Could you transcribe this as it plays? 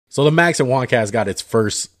So the Max and Juancast got its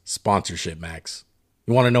first sponsorship, Max.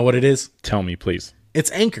 You want to know what it is? Tell me, please.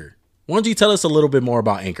 It's Anchor. Why don't you tell us a little bit more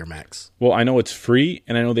about Anchor, Max? Well, I know it's free,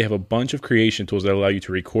 and I know they have a bunch of creation tools that allow you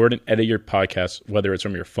to record and edit your podcast, whether it's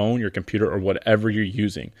from your phone, your computer, or whatever you're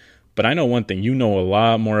using. But I know one thing. You know a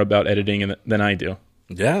lot more about editing than I do.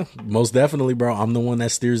 Yeah, most definitely, bro. I'm the one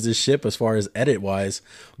that steers this ship as far as edit-wise.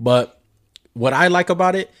 But what I like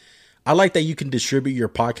about it, I like that you can distribute your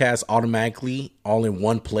podcast automatically all in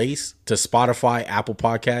one place to Spotify, Apple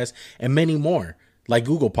Podcasts, and many more, like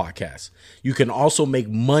Google Podcasts. You can also make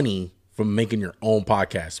money from making your own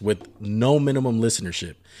podcast with no minimum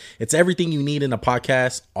listenership. It's everything you need in a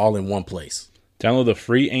podcast all in one place. Download the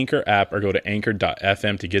free Anchor app or go to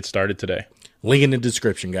anchor.fm to get started today. Link in the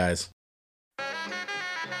description, guys.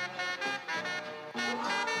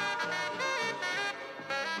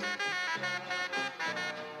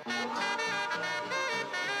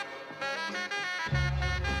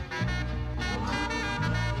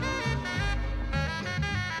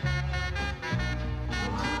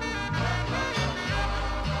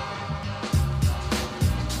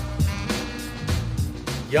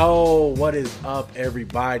 Yo, what is up,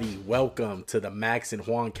 everybody? Welcome to the Max and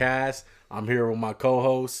Juan cast. I'm here with my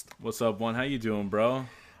co-host. What's up, Juan? How you doing, bro?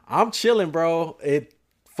 I'm chilling, bro.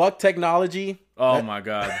 Fuck technology. Oh my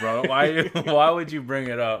god, bro! Why would you bring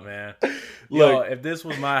it up, man? Yo, if this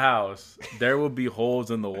was my house, there would be holes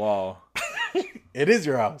in the wall. It is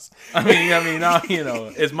your house. I mean,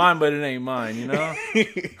 it's mine, but it ain't mine, you know.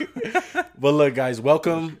 But look, guys,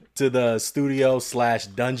 welcome to the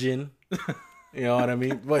studio/dungeon. You know what I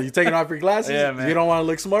mean? What, you taking off your glasses? Yeah, man. You don't want to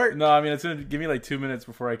look smart? No, I mean, it's gonna give me like 2 minutes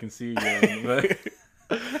before I can see you.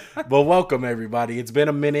 But welcome, everybody. It's been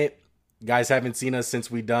a minute. Guys haven't seen us since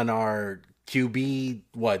we done our QB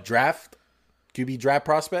draft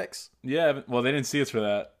prospects. Yeah, well, they didn't see us for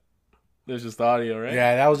that. There's just the audio, right?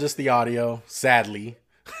 Yeah, that was just the audio. Sadly,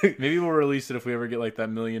 maybe we'll release it if we ever get like that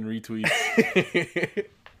million retweets.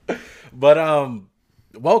 But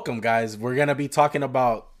welcome, guys. We're gonna be talking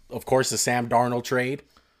about, of course, the Sam Darnold trade.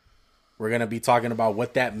 We're going to be talking about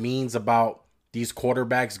what that means about these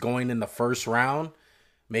quarterbacks going in the first round.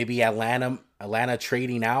 Maybe Atlanta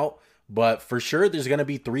trading out. But for sure, there's going to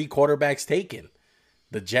be 3 quarterbacks taken.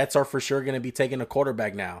 The Jets are for sure going to be taking a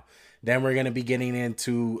quarterback now. Then we're going to be getting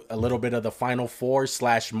into a little bit of the Final Four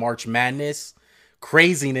 / March Madness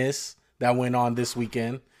craziness that went on this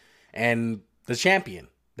weekend. And the champion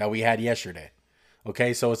that we had yesterday.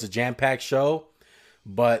 Okay, so it's a jam-packed show.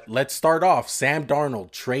 But let's start off. Sam Darnold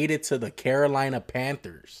traded to the Carolina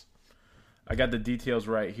Panthers. I got the details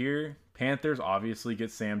right here. Panthers obviously get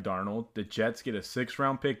Sam Darnold. The Jets get a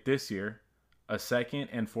 6th-round pick this year, a 2nd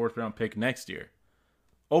and 4th-round pick next year.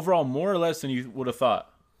 Overall, more or less than you would have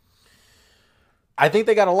thought. I think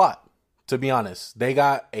they got a lot, to be honest. They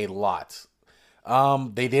got a lot.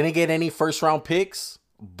 They didn't get any first-round picks,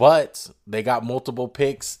 but they got multiple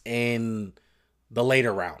picks in the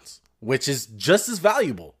later rounds, which is just as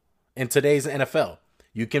valuable in today's NFL.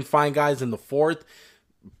 You can find guys in the 4th,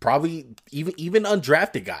 probably even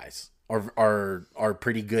undrafted guys are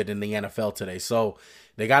pretty good in the NFL today. So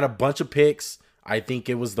they got a bunch of picks. I think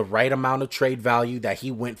it was the right amount of trade value that he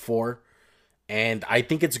went for. And I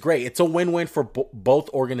think it's great. It's a win-win for both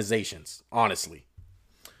organizations, honestly.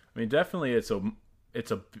 I mean, definitely it's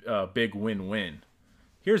a big win-win.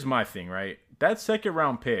 Here's my thing, right? That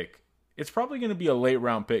 2nd-round pick, it's probably going to be a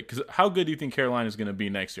late-round pick, because how good do you think Carolina is going to be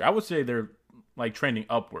next year? I would say they're like trending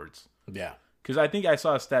upwards. Yeah. Because I think I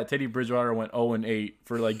saw a stat, Teddy Bridgewater went 0-8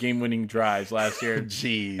 for like game-winning drives last year.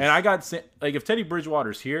 Jeez. And I got, like, if Teddy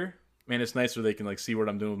Bridgewater's here, man, it's nicer they can like see what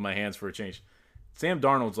I'm doing with my hands for a change. Sam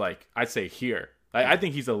Darnold's like, I'd say here. I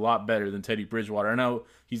think he's a lot better than Teddy Bridgewater. I know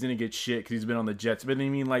he's going to get shit because he's been on the Jets. But I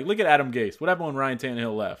mean, like, look at Adam Gase. What happened when Ryan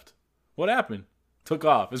Tannehill left? What happened? Took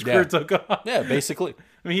off. His career took off. Yeah, basically.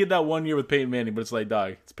 I mean, he had that 1 year with Peyton Manning, but it's like,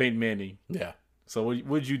 dog, it's Peyton Manning. Yeah. So what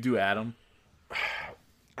would you do, Adam?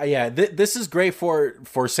 Yeah, this is great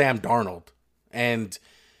for Sam Darnold. And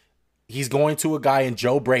he's going to a guy in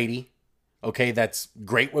Joe Brady, okay, that's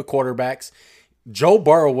great with quarterbacks. Joe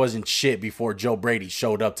Burrow wasn't shit before Joe Brady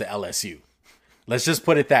showed up to LSU. Let's just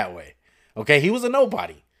put it that way. Okay, he was a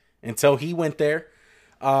nobody until he went there.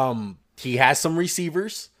 He has some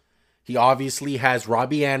receivers. He obviously has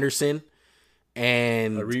Robbie Anderson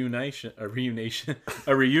and a reunion,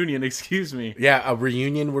 excuse me. Yeah, a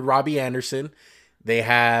reunion with Robbie Anderson. They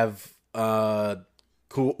have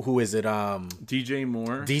who is it? DJ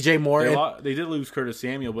Moore. DJ Moore. They did lose Curtis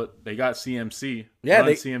Samuel, but they got CMC. Yeah,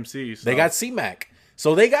 CMC. So. They got C-Mac.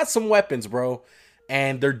 So they got some weapons, bro.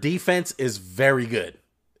 And their defense is very good,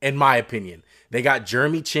 in my opinion. They got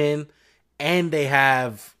Jeremy Chin, and they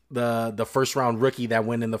have the first round rookie that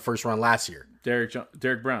went in the first round last year? Derek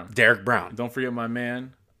Brown. Derek Brown. Don't forget my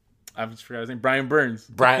man. I just forgot his name. Brian Burns.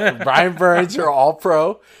 Brian Burns, you're all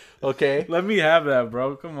pro. Okay. Let me have that,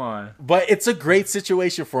 bro. Come on. But it's a great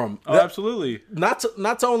situation for him. Oh, absolutely. Not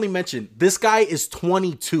to only mention, this guy is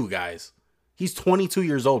 22, guys. He's 22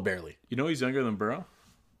 years old, barely. You know he's younger than Burrow?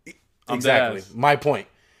 Exactly. My point.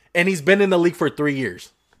 And he's been in the league for 3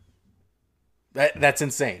 years. That's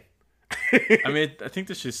insane. I mean, I think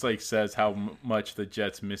this just like says how much the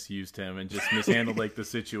Jets misused him and just mishandled like the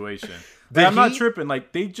situation. I'm not tripping.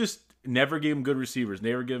 Like they just never gave him good receivers.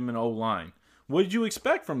 Never gave him an O-line. What did you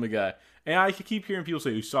expect from the guy? And I keep hearing people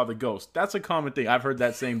say, "You saw the ghost." That's a common thing. I've heard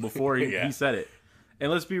that saying before he said it.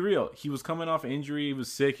 And let's be real. He was coming off injury. He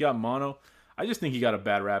was sick. He got mono. I just think he got a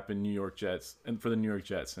bad rap in New York Jets and for the New York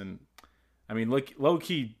Jets. And I mean, low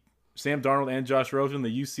key. Sam Darnold and Josh Rosen,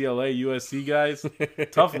 the UCLA, USC guys,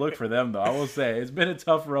 tough look for them, though. I will say it's been a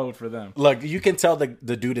tough road for them. Look, you can tell the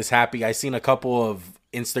dude is happy. I seen a couple of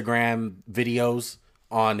Instagram videos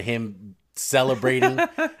on him celebrating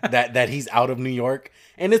that he's out of New York,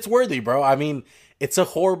 and it's worthy, bro. I mean, it's a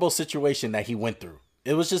horrible situation that he went through.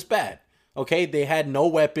 It was just bad. Okay, they had no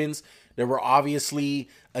weapons. There were obviously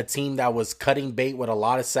a team that was cutting bait with a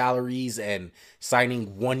lot of salaries and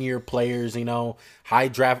signing 1-year players,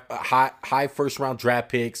 high first round draft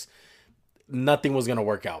picks. Nothing was going to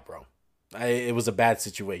work out, bro. It was a bad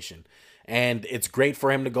situation. And it's great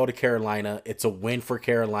for him to go to Carolina. It's a win for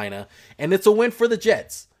Carolina. And it's a win for the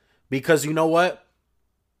Jets. Because you know what?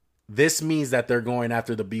 This means that they're going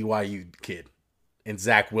after the BYU kid and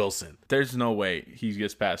Zach Wilson. There's no way he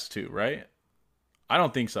gets past 2, right? I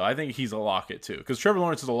don't think so. I think he's a lock at 2 because Trevor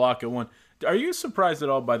Lawrence is a lock at 1. Are you surprised at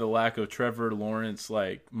all by the lack of Trevor Lawrence?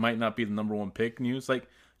 Like, might not be the number 1 pick news. Like,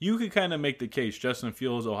 you could kind of make the case. Justin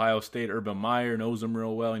Fields, Ohio State, Urban Meyer knows him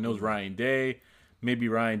real well. He knows Ryan Day. Maybe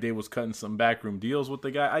Ryan Day was cutting some backroom deals with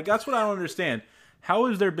the guy. That's what I don't understand. How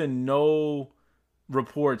has there been no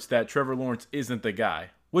reports that Trevor Lawrence isn't the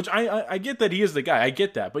guy? Which I get that he is the guy. I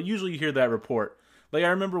get that. But usually you hear that report. Like, I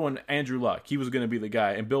remember when Andrew Luck, he was going to be the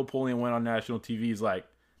guy, and Bill Polian went on national TV. He's like,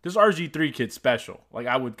 this RG3 kid's special. Like,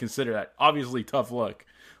 I would consider that. Obviously, tough luck.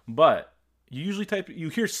 But you usually you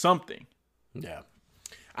hear something. Yeah.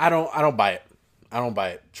 I don't buy it. I don't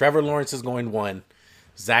buy it. Trevor Lawrence is going 1.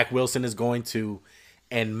 Zach Wilson is going 2.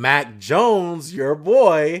 And Mac Jones, your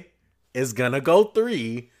boy, is going to go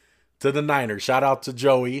 3 to the Niners. Shout out to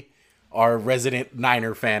Joey, our resident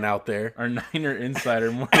Niner fan out there. Our Niner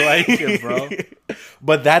insider, more like it, bro.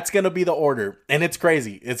 But that's going to be the order. And it's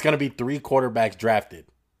crazy. It's going to be 3 quarterbacks drafted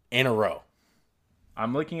in a row.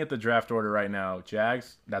 I'm looking at the draft order right now.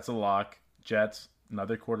 Jags, that's a lock. Jets,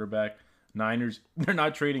 another quarterback. Niners, they're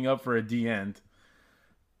not trading up for a D-end.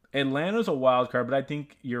 Atlanta's a wild card, but I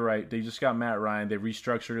think you're right. They just got Matt Ryan. They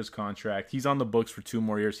restructured his contract. He's on the books for 2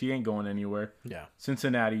 more years. He ain't going anywhere. Yeah.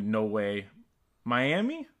 Cincinnati, no way.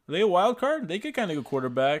 Miami, are they a wild card? They could kind of go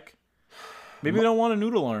quarterback. Maybe they don't want a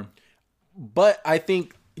noodle arm. But I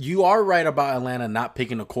think you are right about Atlanta not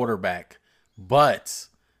picking a quarterback. But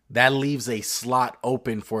that leaves a slot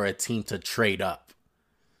open for a team to trade up.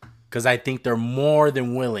 Because I think they're more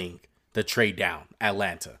than willing to trade down,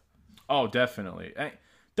 Atlanta. Oh, definitely.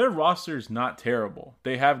 Their roster is not terrible.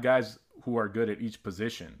 They have guys who are good at each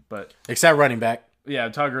position. But except running back. Yeah,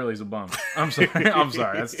 Todd Gurley's a bum. I'm sorry.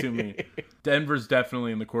 That's too mean. Denver's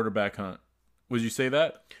definitely in the quarterback hunt. Would you say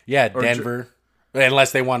that? Yeah, Denver.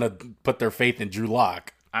 Unless they want to put their faith in Drew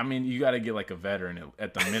Lock. I mean, you got to get like a veteran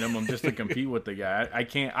at the minimum just to compete with the guy. I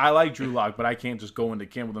can't. I like Drew Lock, but I can't just go into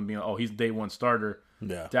camp with him being, oh, he's day 1 starter.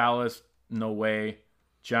 Yeah. Dallas, no way.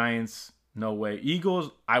 Giants, no way.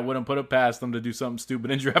 Eagles, I wouldn't put it past them to do something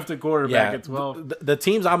stupid and draft a quarterback at 12. The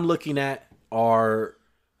teams I'm looking at are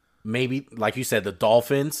maybe, like you said, the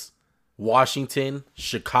Dolphins, Washington,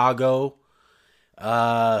 Chicago,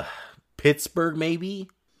 Pittsburgh maybe,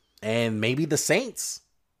 and maybe the Saints.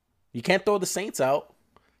 You can't throw the Saints out.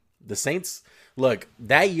 The Saints, look,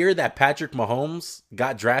 that year that Patrick Mahomes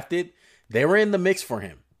got drafted, they were in the mix for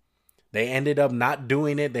him. They ended up not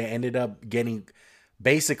doing it. They ended up getting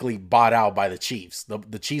basically bought out by the Chiefs.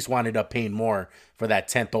 The Chiefs wound up paying more for that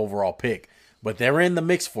 10th overall pick, but they were in the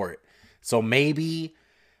mix for it. So maybe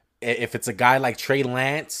if it's a guy like Trey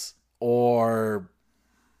Lance or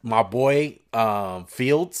my boy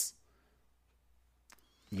Fields,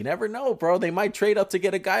 you never know, bro. They might trade up to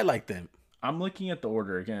get a guy like them. I'm looking at the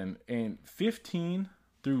order again, and 15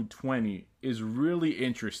 through 20 is really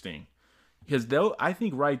interesting because I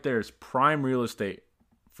think right there is prime real estate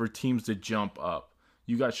for teams to jump up.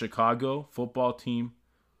 You got Chicago football team,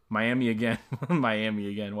 Miami again,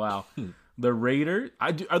 wow. The Raiders,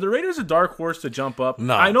 are the Raiders a dark horse to jump up?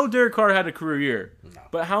 No. I know Derek Carr had a career year,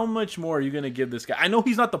 but how much more are you going to give this guy? I know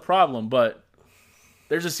he's not the problem, but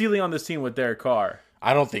there's a ceiling on this team with Derek Carr.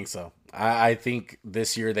 I don't think so. I think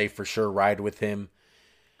this year they for sure ride with him.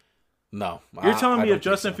 No. You're telling me if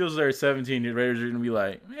Justin Fields is there at 17, the Raiders are going to be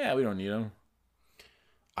like, yeah, we don't need him.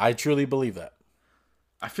 I truly believe that.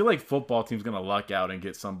 I feel like football team's going to luck out and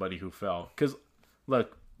get somebody who fell. Because,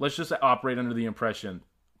 look, let's just operate under the impression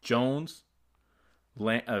Jones,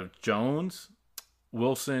 Wilson,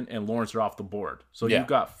 and Lawrence are off the board. So you've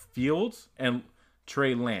got Fields and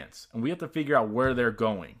Trey Lance. And we have to figure out where they're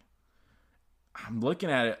going. I'm looking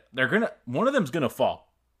at it. One of them's going to fall.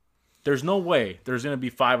 There's no way there's going to be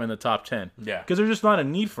 5 in the top 10. Yeah. Because there's just not a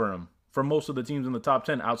need for him for most of the teams in the top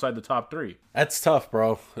 10 outside the top 3. That's tough,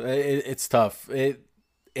 bro. It's tough.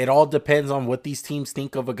 It all depends on what these teams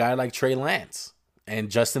think of a guy like Trey Lance and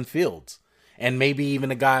Justin Fields. And maybe even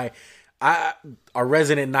a guy, a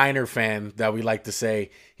resident Niner fan that we like to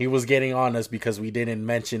say, he was getting on us because we didn't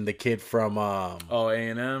mention the kid from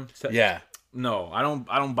A&M? Yeah. No, I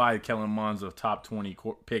don't buy Kellen Mond's a top 20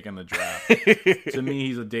 pick in the draft. To me,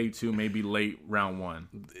 he's a day 2, maybe late round 1.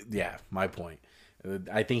 Yeah, my point.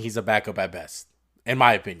 I think he's a backup at best, in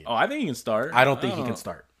my opinion. Oh, I think he can start. I don't think he can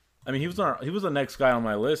start. I mean, he was the next guy on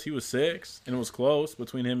my list. He was 6, and it was close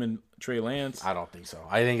between him and Trey Lance. I don't think so.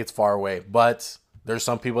 I think it's far away. But there's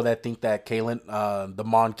some people that think that Kalen, the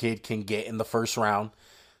Mon kid, can get in the first round.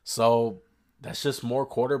 So that's just more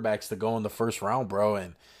quarterbacks to go in the first round, bro.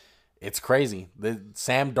 And it's crazy.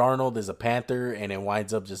 Sam Darnold is a Panther, and it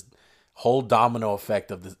winds up just whole domino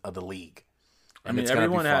effect of the league. And I mean,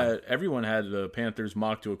 everyone had the Panthers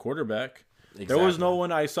mocked to a quarterback. Exactly. There was no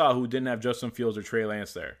one I saw who didn't have Justin Fields or Trey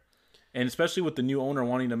Lance there. And especially with the new owner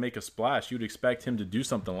wanting to make a splash, you'd expect him to do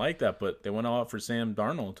something like that, but they went all out for Sam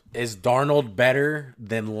Darnold. Is Darnold better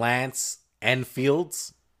than Lance and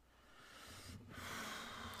Fields?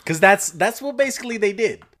 Because that's what basically they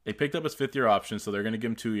did. They picked up his 5th-year option, so they're going to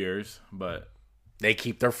give him 2 years, but they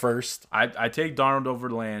keep their first. I take Darnold over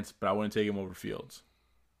Lance, but I wouldn't take him over Fields.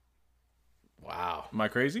 Wow. Am I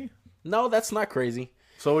crazy? No, that's not crazy.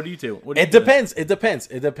 So what do you do? It depends. It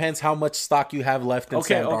depends how much stock you have left in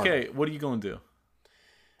Sam Darnold. Okay. What are you going to do?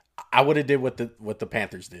 I would have did what the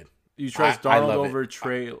Panthers did. You trust Darnold over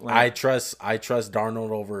Trey Lance? I trust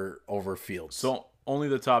Darnold over Fields. So only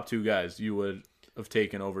the top 2 guys you would have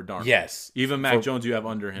taken over Darnold. Yes. Even Mac Jones you have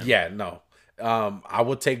under him. Yeah, no. I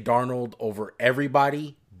would take Darnold over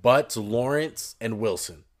everybody but Lawrence and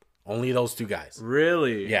Wilson. Only those 2 guys.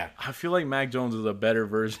 Really? Yeah. I feel like Mac Jones is a better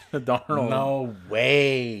version of Darnold. No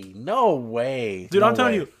way. Dude, I'm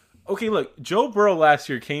telling you. Okay, look. Joe Burrow last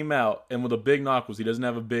year came out, and with a big knock was he doesn't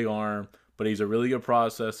have a big arm, but he's a really good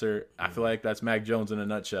processor. I feel like that's Mac Jones in a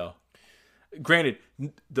nutshell. Granted,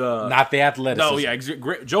 not the athleticism. No, yeah.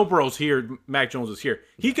 Joe Burrow's here. Mac Jones is here.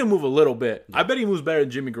 He can move a little bit. Yeah. I bet he moves better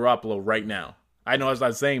than Jimmy Garoppolo right now. I know that's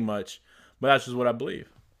not saying much, but that's just what I believe.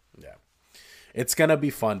 Yeah. It's going to be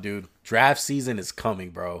fun, dude. Draft season is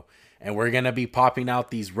coming, bro. And we're going to be popping out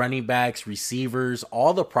these running backs, receivers,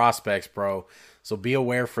 all the prospects, bro. So be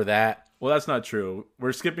aware for that. Well, that's not true.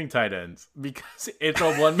 We're skipping tight ends because it's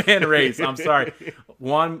a one-man race. I'm sorry.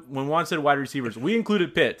 When Juan said wide receivers, we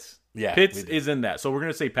included Pitts. Yeah, Pitts is in that. So we're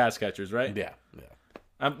going to say pass catchers, right? Yeah.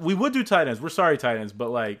 We would do tight ends. We're sorry, tight ends, but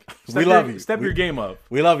we love you. Step your game up.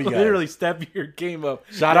 We love you guys. Literally step your game up.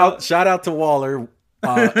 Shout out to Waller,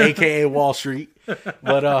 aka Wall Street.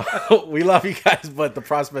 But we love you guys. But the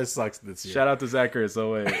prospect sucks this year. Shout out to Zacharias.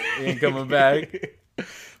 Oh wait, he ain't coming back.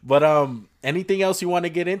 But anything else you want to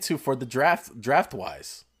get into for the draft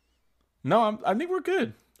wise? No, I think we're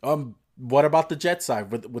good. What about the Jet side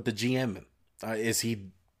with the GM? Is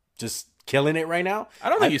he just killing it right now? I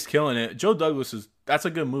don't think he's killing it. Joe Douglas that's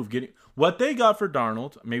a good move. Getting what they got for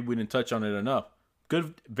Darnold. Maybe we didn't touch on it enough.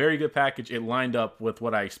 Good, very good package. It lined up with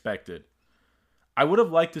what I expected. I would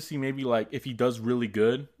have liked to see maybe if he does really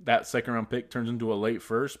good, that 2nd round pick turns into a late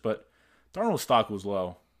first. But Darnold's stock was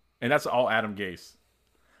low, and that's all Adam Gase.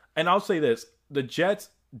 And I'll say this: the Jets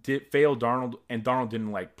did fail Darnold, and Darnold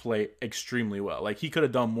didn't play extremely well. He could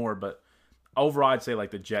have done more, but overall, I'd say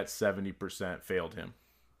the Jets 70% failed him.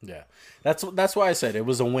 Yeah, that's why I said it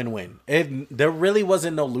was a win-win. There really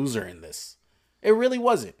wasn't no loser in this. It really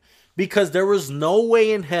wasn't, because there was no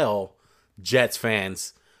way in hell, Jets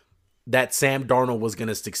fans, that Sam Darnold was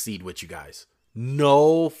gonna succeed with you guys.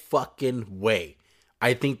 No fucking way.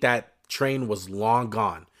 I think that train was long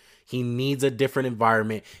gone. He needs a different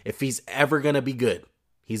environment. If he's ever gonna be good,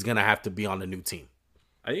 he's gonna have to be on a new team.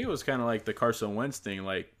 I think it was kind of like the Carson Wentz thing.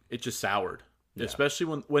 It just soured. Yeah.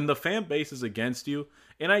 Especially when the fan base is against you.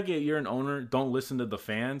 And I get you're an owner. Don't listen to the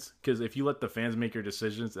fans. Because if you let the fans make your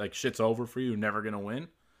decisions, like shit's over for you. You're never going to win.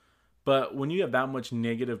 But when you have that much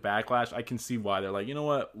negative backlash, I can see why. They're like, you know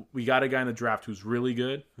what? We got a guy in the draft who's really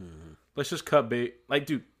good. Mm-hmm. Let's just cut bait. Like,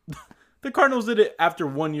 dude, the Cardinals did it after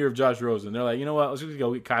 1 year of Josh Rosen. They're like, you know what? Let's just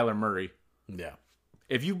go get Kyler Murray. Yeah.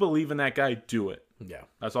 If you believe in that guy, do it. Yeah.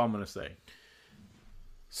 That's all I'm going to say.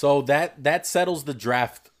 So that settles the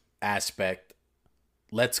draft aspect.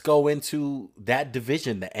 Let's go into that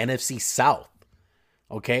division, the NFC South.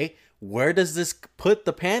 Okay? Where does this put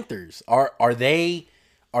the Panthers? Are they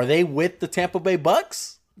with the Tampa Bay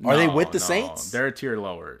Bucks? Are they with the Saints? They're a tier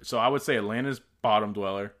lower. So I would say Atlanta's bottom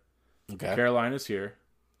dweller. Okay. Carolina's here.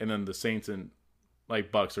 And then the Saints and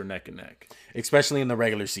Bucks are neck and neck. Especially in the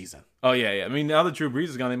regular season. Oh, yeah. I mean, now that Drew Brees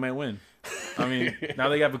is gone, they might win. I mean, now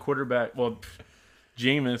they have a quarterback. Well,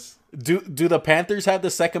 Jameis. Do the Panthers have the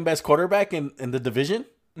second best quarterback in the division?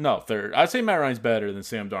 No, third. I'd say Matt Ryan's better than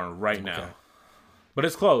Sam Darnold right now. But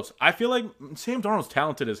it's close. I feel like Sam Darnold's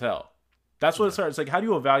talented as hell. That's what it starts. It's like, how do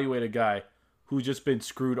you evaluate a guy who's just been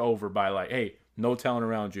screwed over by hey, no talent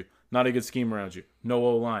around you, not a good scheme around you, no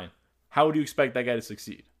O-line? How would you expect that guy to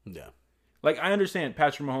succeed? Yeah. I understand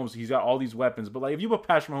Patrick Mahomes, he's got all these weapons, but if you put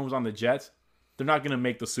Patrick Mahomes on the Jets, they're not going to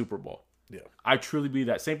make the Super Bowl. Yeah. I truly believe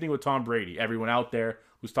that. Same thing with Tom Brady. Everyone out there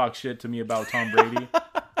who's talked shit to me about Tom Brady,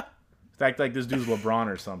 act like this dude's LeBron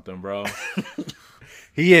or something, bro.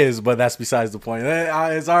 He is, but that's besides the point.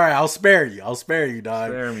 It's all right. I'll spare you, dog.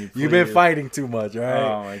 Spare me, please. You've been fighting too much, all right?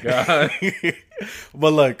 Oh, my God.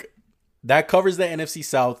 But look, that covers the NFC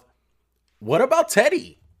South. What about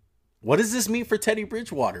Teddy? What does this mean for Teddy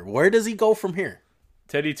Bridgewater? Where does he go from here?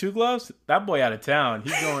 Teddy Two Gloves? That boy out of town.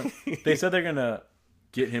 He's going. They said they're going to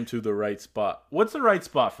get him to the right spot. What's the right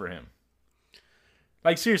spot for him?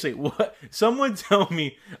 Seriously, what? Someone tell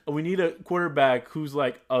me we need a quarterback who's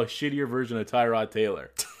a shittier version of Tyrod Taylor.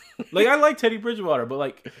 I like Teddy Bridgewater,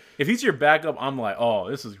 but if he's your backup, I'm like, oh,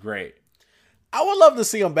 this is great. I would love to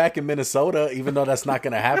see him back in Minnesota, even though that's not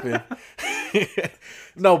going to happen.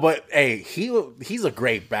 No, but hey, he's a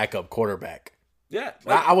great backup quarterback. Yeah,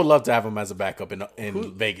 I would love to have him as a backup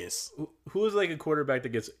in Vegas. Who is a quarterback that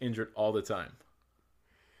gets injured all the time?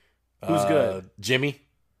 Who's good? Jimmy.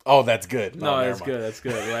 Oh, that's good. No, that's good. That's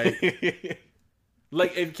good.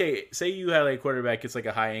 Okay, say you had a quarterback gets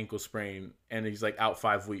a high ankle sprain and he's out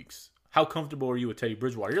 5 weeks. How comfortable are you with Teddy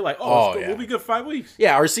Bridgewater? You're yeah. We'll be good 5 weeks.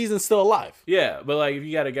 Yeah, our season's still alive. Yeah, but if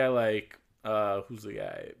you got a guy who's the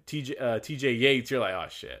guy? TJ Yates, you're oh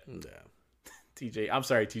shit. Yeah. I'm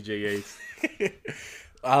sorry, TJ Yates.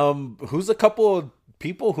 Who's a couple of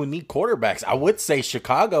people who need quarterbacks? I would say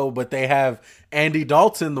Chicago, but they have Andy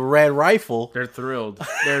Dalton, the Red Rifle. They're thrilled.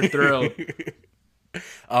 What about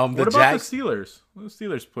the Steelers? The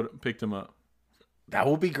Steelers picked him up. That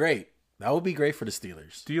would be great. That would be great for the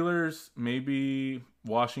Steelers. Steelers, maybe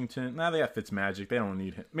Washington. Nah, they got Fitzmagic. They don't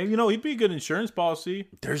need him. Maybe, he'd be a good insurance policy.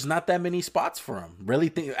 There's not that many spots for him. Really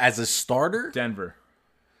think as a starter? Denver.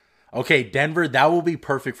 Okay, Denver, that will be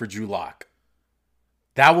perfect for Drew Lock.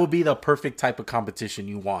 That will be the perfect type of competition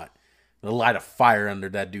you want. They'll light a fire under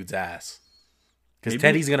that dude's ass. Because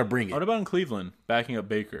Teddy's going to bring it. What about in Cleveland, backing up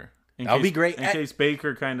Baker? That would be great. In case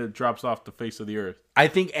Baker kind of drops off the face of the earth. I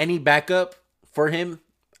think any backup for him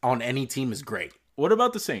on any team is great. What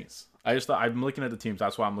about the Saints? I just thought I'm looking at the teams.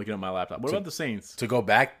 That's why I'm looking at my laptop. What about the Saints? To go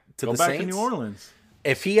back to the Saints? Go back to New Orleans.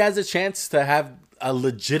 If he has a chance to have a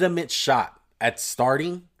legitimate shot at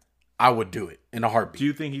starting, I would do it in a heartbeat. Do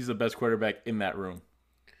you think he's the best quarterback in that room?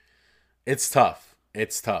 It's tough.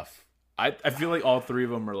 I feel like all three of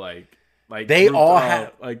them are they all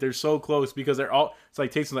have they're so close because they're all. It's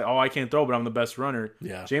Taysom's I can't throw, but I'm the best runner.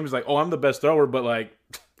 Yeah. James is I'm the best thrower, but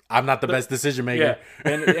I'm not the best decision maker.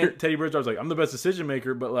 Yeah. And Teddy Bridgewater's I'm the best decision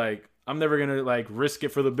maker, but I'm never gonna risk it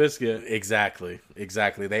for the biscuit. Exactly.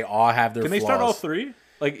 They all have their. Can flaws. They start all three?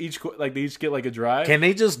 They each get a drive. Can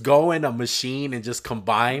they just go in a machine and just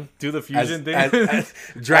combine? Do the fusion thing? As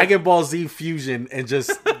Dragon Ball Z fusion and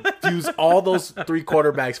just fuse all those three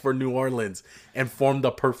quarterbacks for New Orleans and form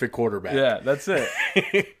the perfect quarterback. Yeah, that's it.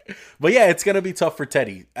 But yeah, it's going to be tough for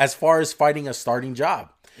Teddy as far as fighting a starting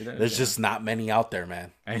job. There's just not many out there,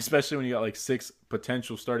 man. And especially when you got 6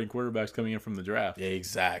 potential starting quarterbacks coming in from the draft. Yeah,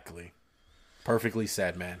 exactly. Perfectly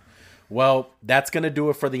said, man. Well, that's going to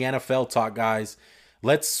do it for the NFL talk, guys.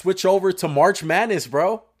 Let's switch over to March Madness,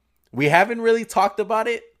 bro. We haven't really talked about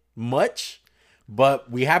it much, but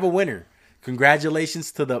we have a winner.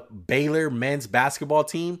 Congratulations to the Baylor men's basketball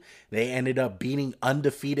team. They ended up beating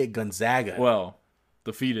undefeated Gonzaga. Well,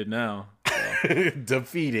 defeated now.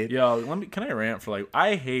 Defeated. Yo, can I rant for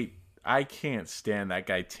I can't stand that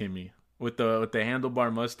guy Timmy. with the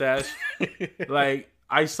handlebar mustache. Like,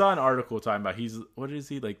 I saw an article talking about what is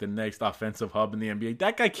he, like the next offensive hub in the NBA?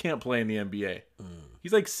 That guy can't play in the NBA.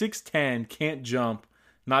 He's like 6'10", can't jump,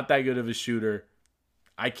 not that good of a shooter.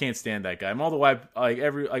 I can't stand that guy. I'm all the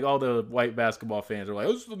all the white basketball fans are like,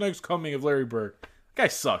 "This is the next coming of Larry Bird." That guy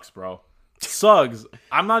sucks, bro. Suggs.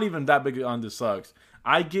 I'm not even that big on the Suggs.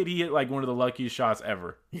 I get he hit like one of the luckiest shots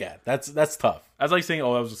ever. Yeah, that's tough. That's like saying,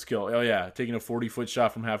 "Oh, that was a skill." Oh yeah, taking a 40-foot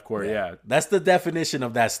shot from half court. Yeah, that's the definition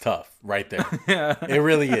of that's tough, right there. Yeah. It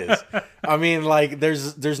really is. I mean, like,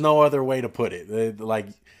 there's no other way to put it. Like,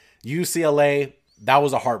 UCLA, that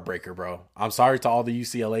was a heartbreaker, bro. I'm sorry to all the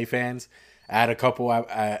UCLA fans. I had a couple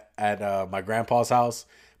at my grandpa's house.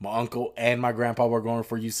 My uncle and my grandpa were going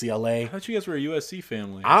for UCLA. I thought you guys were a USC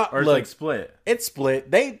family. Or it's look, like split. It's split.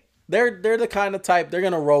 They're the kind of type, they're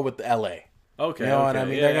gonna roll with the LA. Okay. You know what I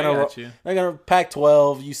mean? Yeah, they're gonna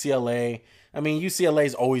Pac-12, UCLA. I mean,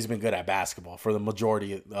 UCLA's always been good at basketball for the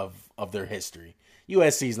majority of their history.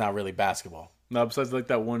 USC's not really basketball. No, besides like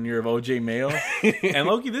that 1 year of OJ Mayo and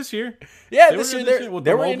Loki this year. Yeah, this year they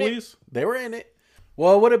were in it. Mobleys. They were in it.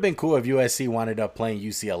 Well, it would have been cool if USC wound up playing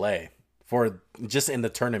UCLA for just in the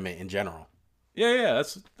tournament in general. Yeah,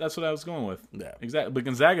 that's what I was going with. Yeah, exactly. But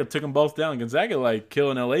Gonzaga took them both down. Gonzaga like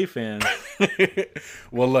killing LA fans.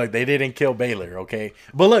 Well, look, they didn't kill Baylor, okay?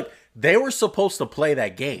 But look, they were supposed to play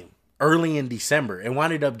that game early in December. It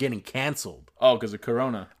wound up getting canceled. Oh, because of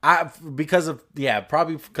Corona. Probably because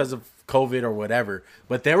of COVID or whatever.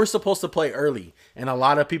 But they were supposed to play early, and a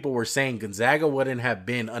lot of people were saying Gonzaga wouldn't have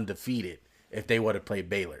been undefeated if they would have played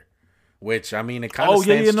Baylor. Which, I mean, it kind of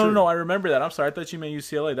stands true. No, I remember that. I'm sorry, I thought you meant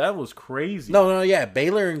UCLA. That was crazy. No, yeah,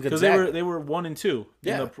 Baylor and Gonzaga. Because they were 1 and 2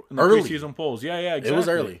 in the early preseason polls. Yeah, exactly. It was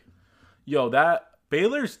early. Yo, that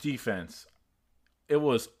Baylor's defense, it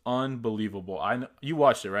was unbelievable. You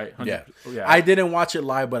watched it, right? Yeah. I didn't watch it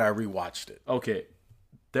live, but I rewatched it. Okay,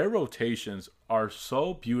 their rotations are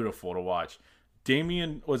so beautiful to watch.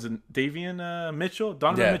 Davian Mitchell,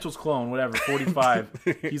 Donovan Mitchell's clone, whatever,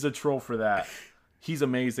 45. He's a troll for that. He's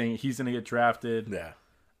amazing. He's going to get drafted. Yeah.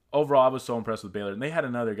 Overall, I was so impressed with Baylor. And they had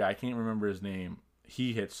another guy. I can't remember his name.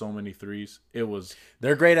 He hit so many threes.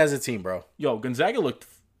 They're great as a team, bro. Yo, Gonzaga looked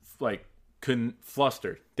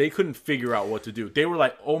flustered. They couldn't figure out what to do. They were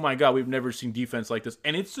like, oh my God, we've never seen defense like this.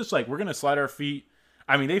 And it's just like, we're going to slide our feet.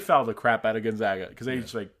 I mean, they fouled the crap out of Gonzaga because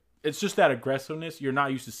it's just that aggressiveness. You're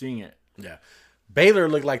not used to seeing it. Yeah. Baylor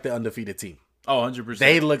looked like the undefeated team. Oh, 100%.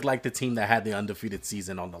 They looked like the team that had the undefeated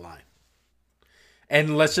season on the line.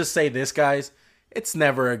 And let's just say this, guys, it's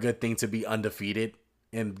never a good thing to be undefeated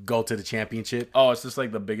and go to the championship. Oh, it's just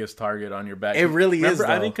like the biggest target on your back. It really is, though.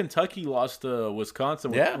 I think Kentucky lost to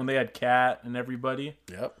Wisconsin when they had Cat and everybody.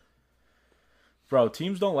 Yep. Bro,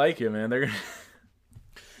 teams don't like it, man. They're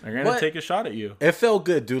gonna take a shot at you. It felt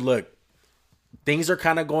good, dude. Look, things are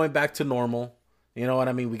kind of going back to normal. You know what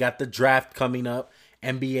I mean? We got the draft coming up.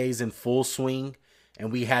 NBA's in full swing.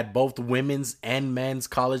 And we had both women's and men's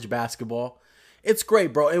college basketball. It's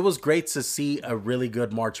great, bro. It was great to see a really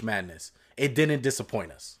good March Madness. It didn't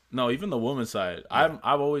disappoint us. No, even the women's side. Yeah.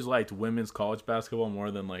 I've always liked women's college basketball more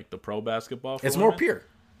than like the pro basketball. It's more pure.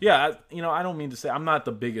 Yeah, I don't mean to say I'm not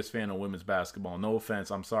the biggest fan of women's basketball. No offense.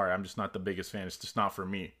 I'm sorry. I'm just not the biggest fan. It's just not for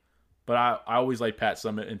me. But I always liked Pat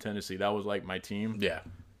Summitt in Tennessee. That was like my team. Yeah.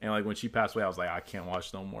 And like when she passed away, I was like, I can't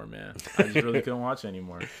watch no more, man. I just really couldn't watch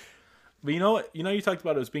anymore. But you know what? You talked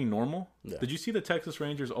about it as being normal. Yeah. Did you see the Texas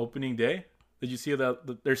Rangers opening day? Did you see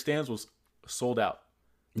that their stands was sold out?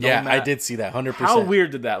 I did see that 100%. How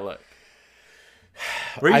weird did that look?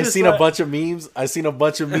 I've seen a bunch of memes.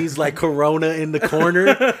 Like Corona in the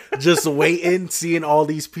corner, just waiting, seeing all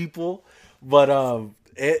these people. But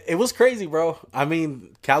it was crazy, bro. I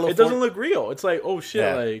mean, California. It doesn't look real. It's like, oh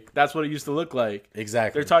shit, like that's what it used to look like.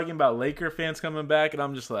 Exactly. They're talking about Laker fans coming back, and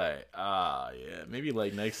I'm just like, yeah, maybe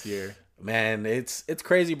like next year. Man, it's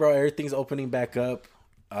crazy, bro. Everything's opening back up.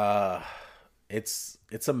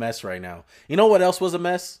 It's a mess right now. You know what else was a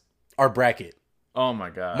mess? Our bracket. Oh my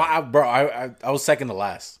god, I was second to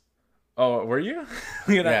last. Oh, were you?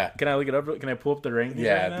 Can I look it up? Can I pull up the rankings?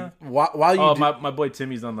 Yeah. Right now? While my boy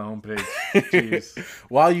Timmy's on the homepage. Jeez.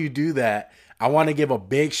 While you do that, I want to give a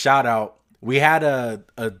big shout out. We had a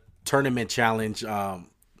tournament challenge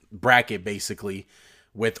bracket basically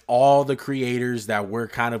with all the creators that we're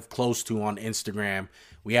kind of close to on Instagram.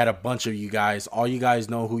 We had a bunch of you guys. All you guys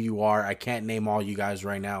know who you are. I can't name all you guys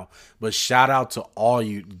right now, but shout out to all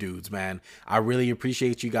you dudes, man. I really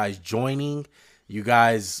appreciate you guys joining. You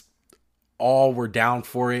guys all were down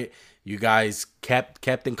for it. You guys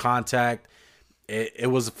kept in contact.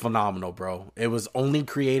 It was phenomenal, bro. It was only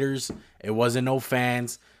creators. It wasn't no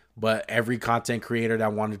fans. But every content creator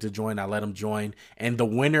that wanted to join, I let them join. And the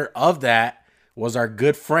winner of that was our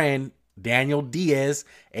good friend, Daniel Diaz,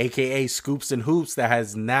 a.k.a. Scoops and Hoops, that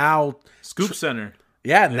has now... Scoop Center.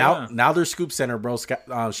 Yeah, now they're Scoop Center, bro.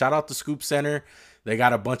 Shout out to Scoop Center. They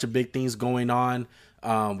got a bunch of big things going on.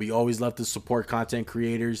 We always love to support content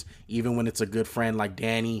creators, even when it's a good friend like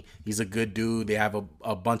Danny. He's a good dude. They have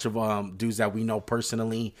a bunch of dudes that we know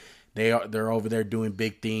personally. They're over there doing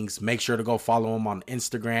big things. Make sure to go follow them on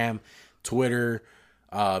Instagram, Twitter,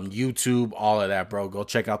 YouTube, all of that, bro. Go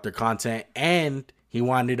check out their content. And he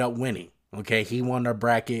wound up winning. Okay, he won our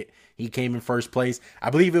bracket. He came in first place. I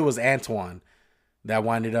believe it was Antoine that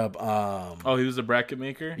winded up. He was the bracket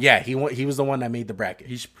maker. Yeah, he was the one that made the bracket.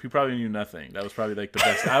 He probably knew nothing. That was probably like the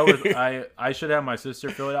best. I should have my sister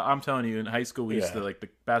fill it out. I'm telling you, in high school we used to, like, the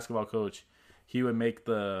basketball coach. He'd have like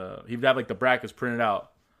the brackets printed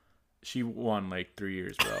out. She won like 3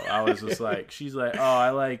 years, bro. I was just like, she's like, oh, I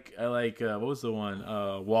like what was the one?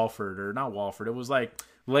 Walford, or not Walford. It was like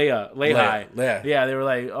Lehigh. Yeah, they were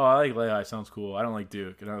like, oh, I like Lehigh. Sounds cool. I don't like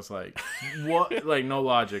Duke. And I was like, what? Like, no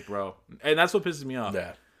logic, bro. And that's what pisses me off.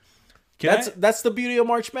 Yeah. That's the beauty of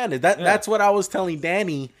March Madness. That's what I was telling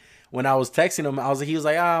Danny when I was texting him. He was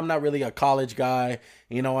like, I'm not really a college guy.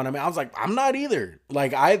 You know what I mean? I was like, I'm not either.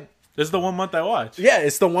 Like, this is the 1 month I watch. Yeah,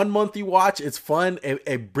 it's the 1 month you watch. It's fun.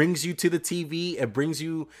 It brings you to the TV. It brings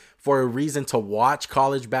you for a reason to watch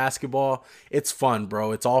college basketball. It's fun,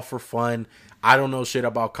 bro. It's all for fun. I don't know shit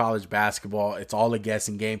about college basketball. It's all a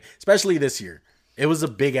guessing game, especially this year. It was a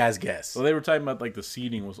big-ass guess. Well, they were talking about, like, the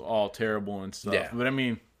seeding was all terrible and stuff. Yeah. But, I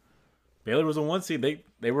mean, Baylor was a 1 seed.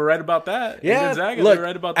 They were right about that. Yeah, Gonzaga, look, they were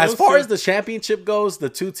right about as far as the championship goes, the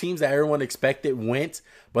two teams that everyone expected went,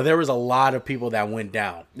 but there was a lot of people that went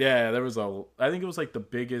down. Yeah, there was I think it was like the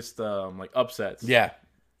biggest like upsets. Yeah,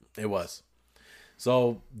 it was.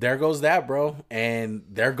 So there goes that, bro. And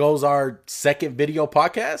there goes our second video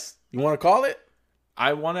podcast. You want to call it?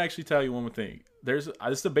 I want to actually tell you one more thing. This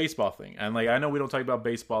is a baseball thing. And, like, I know we don't talk about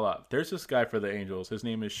baseball a lot. There's this guy for the Angels. His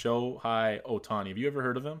name is Shohei Ohtani. Have you ever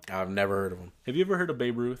heard of him? I've never heard of him. Have you ever heard of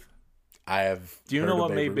Babe Ruth? I have. Do you know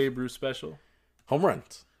what made Babe Ruth special? Home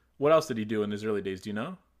runs. What else did he do in his early days? Do you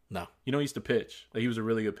know? No. You know, he used to pitch. Like, he was a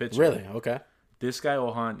really good pitcher. Really? Okay. This guy,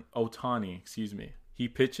 Ohtani, he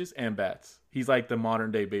pitches and bats. He's like the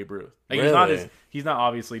modern day Babe Ruth. Like, really? He's not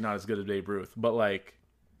obviously not as good as Babe Ruth, but like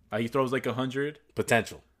he throws like 100.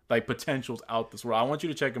 Potential. Like, potential's out this world. I want you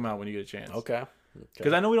to check him out when you get a chance. Okay.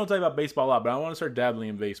 Because I know we don't talk about baseball a lot, but I want to start dabbling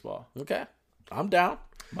in baseball. Okay. I'm down.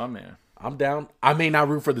 My man. I'm down. I may not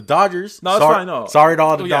root for the Dodgers. No, that's fine. No. Sorry to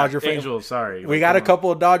all the Dodger fans. Angels, sorry. We got a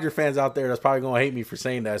couple of Dodger fans out there that's probably going to hate me for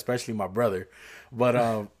saying that, especially my brother. But,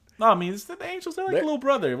 no, I mean, it's the Angels. They're like a little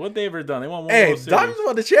brother. What they ever done? They won one Hey, Dodgers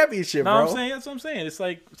won the championship, bro. I'm saying, that's what I'm saying. It's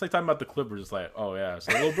like talking about the Clippers. It's like, oh, yeah, it's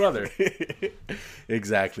a little brother.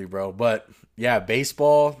 Exactly, bro. But, yeah,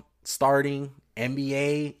 baseball starting,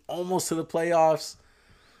 NBA almost to the playoffs.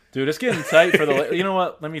 Dude, it's getting tight for the... You know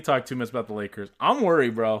what? Let me talk 2 minutes about the Lakers. I'm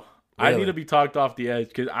worried, bro. Really? I need to be talked off the edge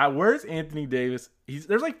because where's Anthony Davis?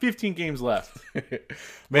 There's like 15 games left.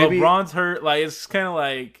 Maybe LeBron's hurt. Like, it's kind of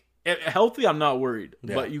like... Healthy, I'm not worried.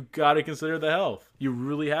 Yeah. But you got to consider the health. You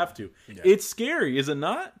really have to. Yeah. It's scary, is it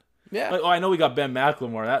not? Yeah. Like, I know we got Ben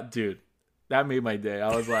McLemore. That made my day.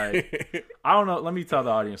 I was like, I don't know. Let me tell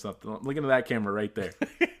the audience something. Look into that camera right there.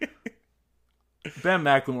 Ben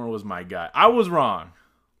McLemore was my guy. I was wrong.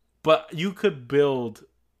 But you could build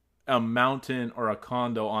a mountain or a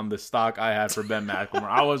condo on the stock I had for Ben McLemore.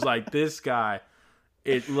 I was like, this guy,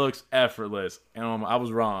 it looks effortless. And I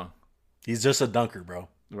was wrong. He's just a dunker, bro.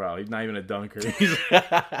 Bro, he's not even a dunker. He's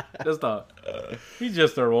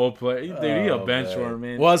just a role player. Dude, he's a bench warmer,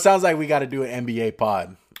 man. Well, it sounds like we got to do an NBA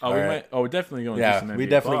pod. Oh, we're definitely going to do some NBA we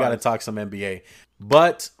definitely got to talk some NBA.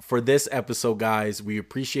 But for this episode, guys, we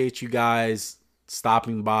appreciate you guys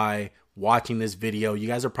stopping by, watching this video. You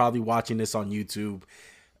guys are probably watching this on YouTube.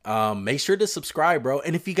 Make sure to subscribe, bro.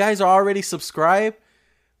 And if you guys are already subscribed,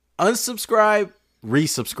 unsubscribe,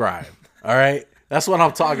 resubscribe. All right? That's what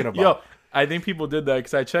I'm talking about. Yo, I think people did that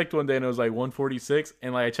because I checked one day and it was like 146,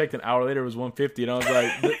 and like I checked an hour later it was 150, and I was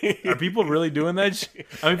like, "Are people really doing that?"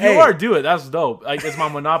 I mean, if you are, do it. That's dope. Like, it's my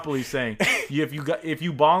Monopoly saying, if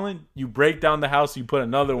you balling, you break down the house, you put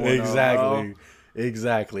another one.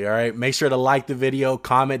 Exactly. All right. Make sure to like the video,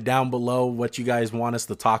 comment down below what you guys want us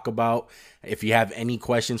to talk about. If you have any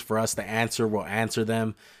questions for us to answer, we'll answer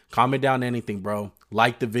them. Comment down anything, bro.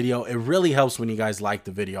 Like the video. It really helps when you guys like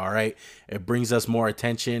the video, all right? It brings us more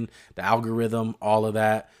attention, the algorithm, all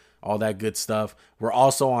that good stuff. We're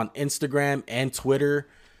also on Instagram and Twitter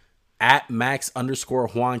at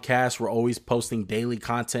Max_Juancast. We're always posting daily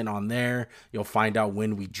content on there. You'll find out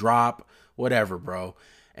when we drop, whatever, bro.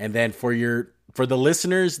 And then for the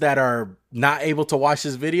listeners that are not able to watch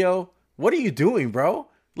this video, what are you doing, bro?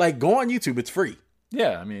 Like, go on YouTube. It's free.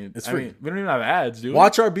 Yeah, I mean, it's free. We don't even have ads, do we?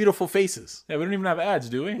 Watch our beautiful faces. Yeah, we don't even have ads,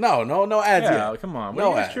 do we? No ads yet. Yeah, come on. What are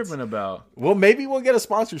you guys tripping about? Well, maybe we'll get a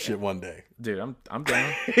sponsorship one day. Dude, I'm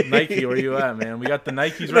down. Nike, where you at, man? We got the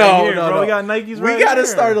Nikes right here, bro. We got Nikes right here. We got to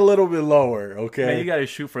start a little bit lower, okay? Man, you got to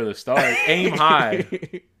shoot for the stars. Aim high.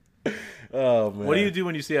 Oh, man. What do you do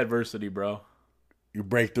when you see adversity, bro? You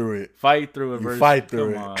break through it. Fight through adversity. You fight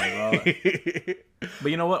through Come on, bro.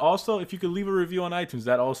 But you know what? Also, if you could leave a review on iTunes,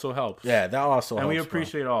 that also helps. Yeah, that also helps. And we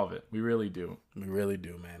appreciate all of it. We really do. We really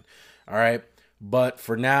do, man. All right. But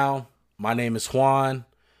for now, my name is Juan.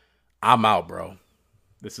 I'm out, bro.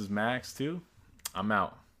 This is Max, too. I'm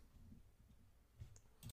out.